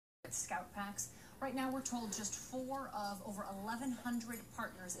with scout packs. Right now, we're told just 4 of over 1,100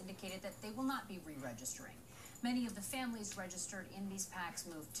 partners indicated that they will not be re-registering. Many of the families registered in these packs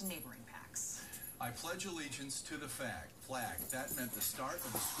moved to neighboring packs. I pledge allegiance to the flag. That meant the start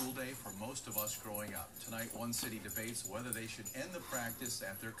of the school day for most of us growing up. Tonight, one city debates whether they should end the practice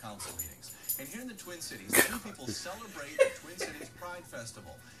at their council meetings. And here in the Twin Cities, many people celebrate the Twin Cities Pride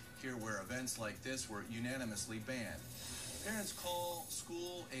Festival, here where events like this were unanimously banned. Parents call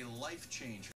school a life changer.